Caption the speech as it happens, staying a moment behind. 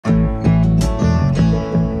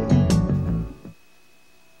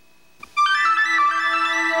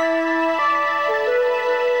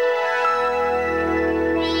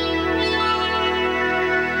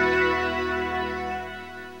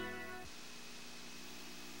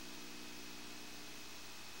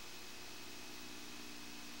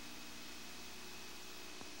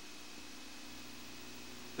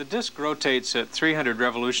disk rotates at 300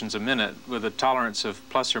 revolutions a minute with a tolerance of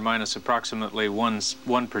plus or minus approximately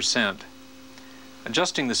 1%.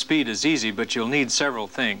 Adjusting the speed is easy, but you'll need several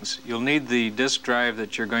things. You'll need the disk drive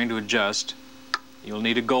that you're going to adjust. You'll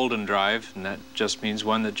need a golden drive, and that just means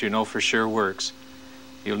one that you know for sure works.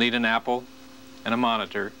 You'll need an Apple and a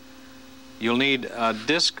monitor. You'll need a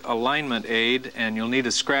disk alignment aid, and you'll need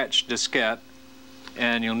a scratch diskette,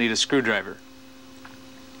 and you'll need a screwdriver.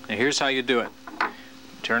 Now here's how you do it.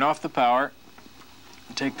 Turn off the power,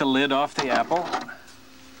 take the lid off the Apple,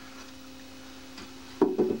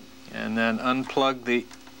 and then unplug the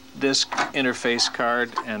disk interface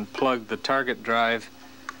card and plug the target drive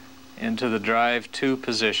into the drive 2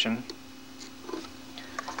 position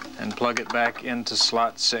and plug it back into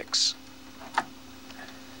slot 6.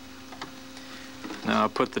 Now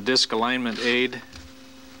put the disk alignment aid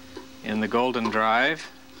in the golden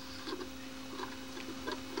drive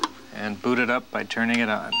and boot it up by turning it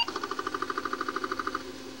on.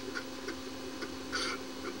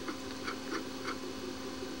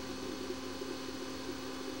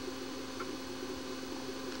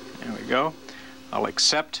 There we go. I'll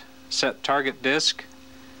set target disk,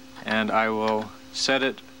 and I will set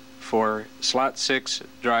it for slot 6,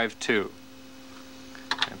 drive 2.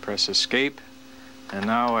 I press escape, and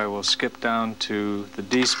now I will skip down to the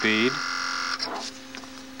D speed,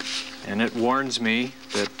 and it warns me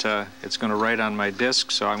that it's going to write on my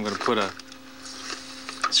disk, so I'm going to put a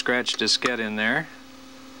scratch diskette in there.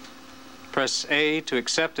 Press A to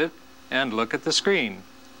accept it, and look at the screen.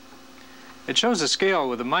 It shows a scale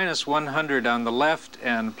with a minus 100 on the left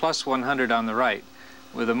and plus 100 on the right,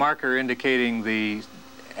 with a marker indicating the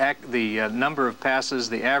number of passes,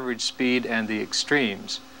 the average speed, and the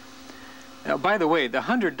extremes. Now, by the way, the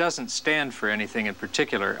 100 doesn't stand for anything in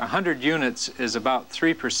particular. 100 units is about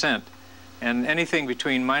 3%, and anything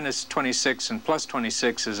between minus 26 and plus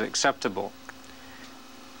 26 is acceptable.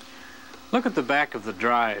 Look at the back of the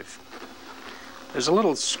drive. There's a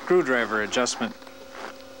little screwdriver adjustment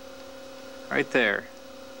right there.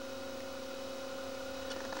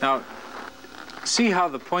 Now, see how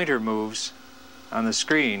the pointer moves on the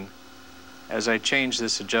screen as I change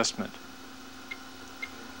this adjustment.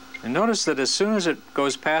 And notice that as soon as it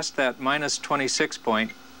goes past that minus 26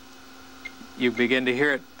 point, you begin to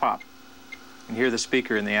hear it pop and hear the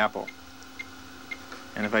speaker in the Apple.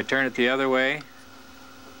 And if I turn it the other way,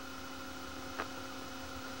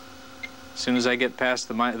 as soon as I get past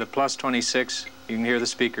the plus 26, you can hear the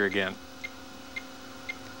speaker again.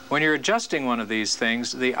 When you're adjusting one of these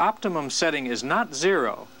things, the optimum setting is not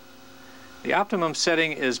 0. The optimum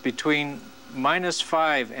setting is between minus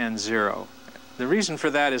 5 and 0. The reason for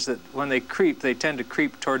that is that when they creep, they tend to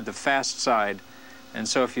creep toward the fast side. And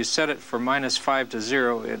so if you set it for minus 5 to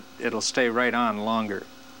 0, it'll stay right on longer.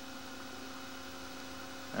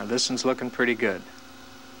 Now this one's looking pretty good.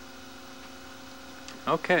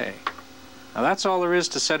 Okay. Now that's all there is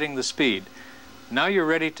to setting the speed. Now you're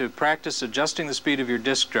ready to practice adjusting the speed of your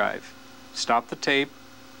disk drive. Stop the tape,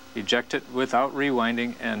 eject it without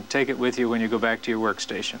rewinding, and take it with you when you go back to your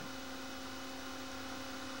workstation.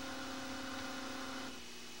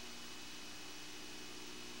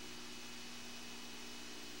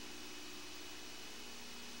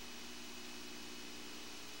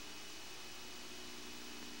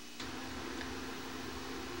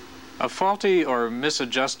 A faulty or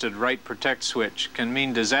misadjusted write protect switch can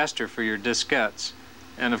mean disaster for your diskettes.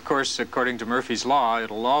 And of course, according to Murphy's Law,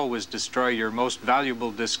 it'll always destroy your most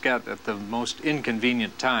valuable diskette at the most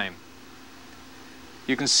inconvenient time.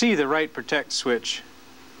 You can see the write protect switch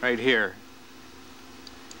right here.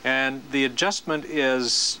 And the adjustment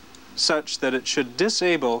is such that it should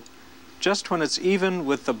disable just when it's even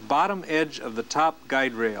with the bottom edge of the top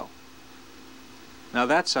guide rail. Now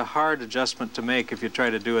that's a hard adjustment to make if you try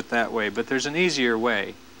to do it that way, but there's an easier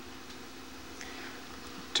way.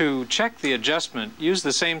 To check the adjustment, use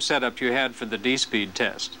the same setup you had for the D-speed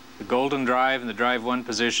test. The golden drive in the drive 1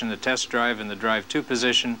 position, the test drive in the drive 2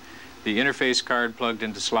 position, the interface card plugged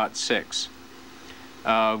into slot 6.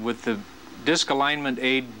 With the disk alignment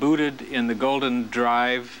aid booted in the golden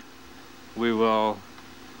drive, we will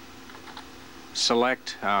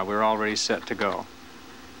select, we're already set to go.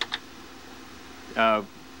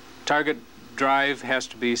 Target drive has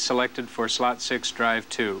to be selected for slot 6, drive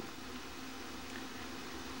 2.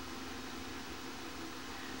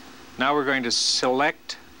 Now we're going to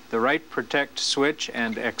select the write protect switch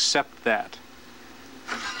and accept that.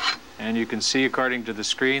 And you can see according to the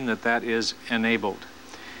screen that that is enabled.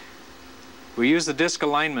 We use the disk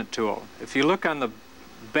alignment tool. If you look on the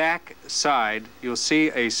back side, you'll see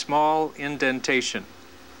a small indentation.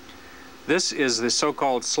 This is the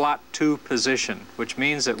so-called slot 2 position, which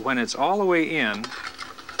means that when it's all the way in,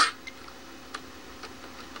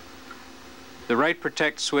 the right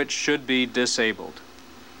protect switch should be disabled.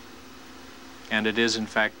 And it is in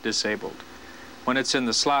fact disabled. When it's in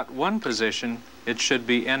the slot 1 position, it should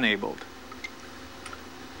be enabled.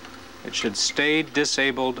 It should stay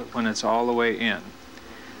disabled when it's all the way in.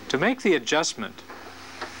 To make the adjustment,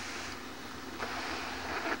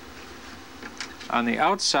 on the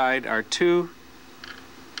outside are 2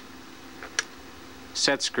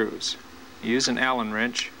 set screws. Use an Allen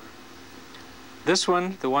wrench. This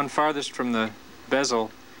one, the one farthest from the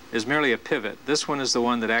bezel, is merely a pivot. This one is the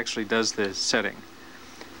one that actually does the setting.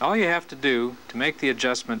 All you have to do to make the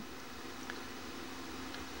adjustment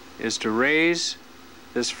is to raise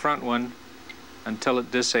this front one until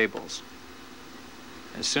it disables.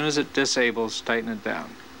 As soon as it disables, tighten it down.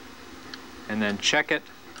 And then check it.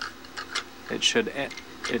 It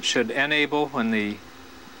should enable when the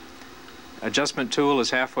adjustment tool is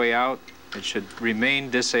halfway out. It should remain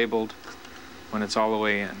disabled when it's all the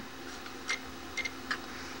way in.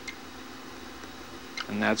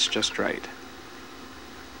 And that's just right.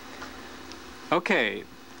 Okay,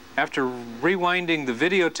 after rewinding the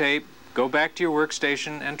videotape, go back to your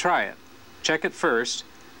workstation and try it. Check it first,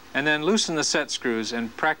 and then loosen the set screws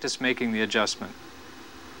and practice making the adjustment.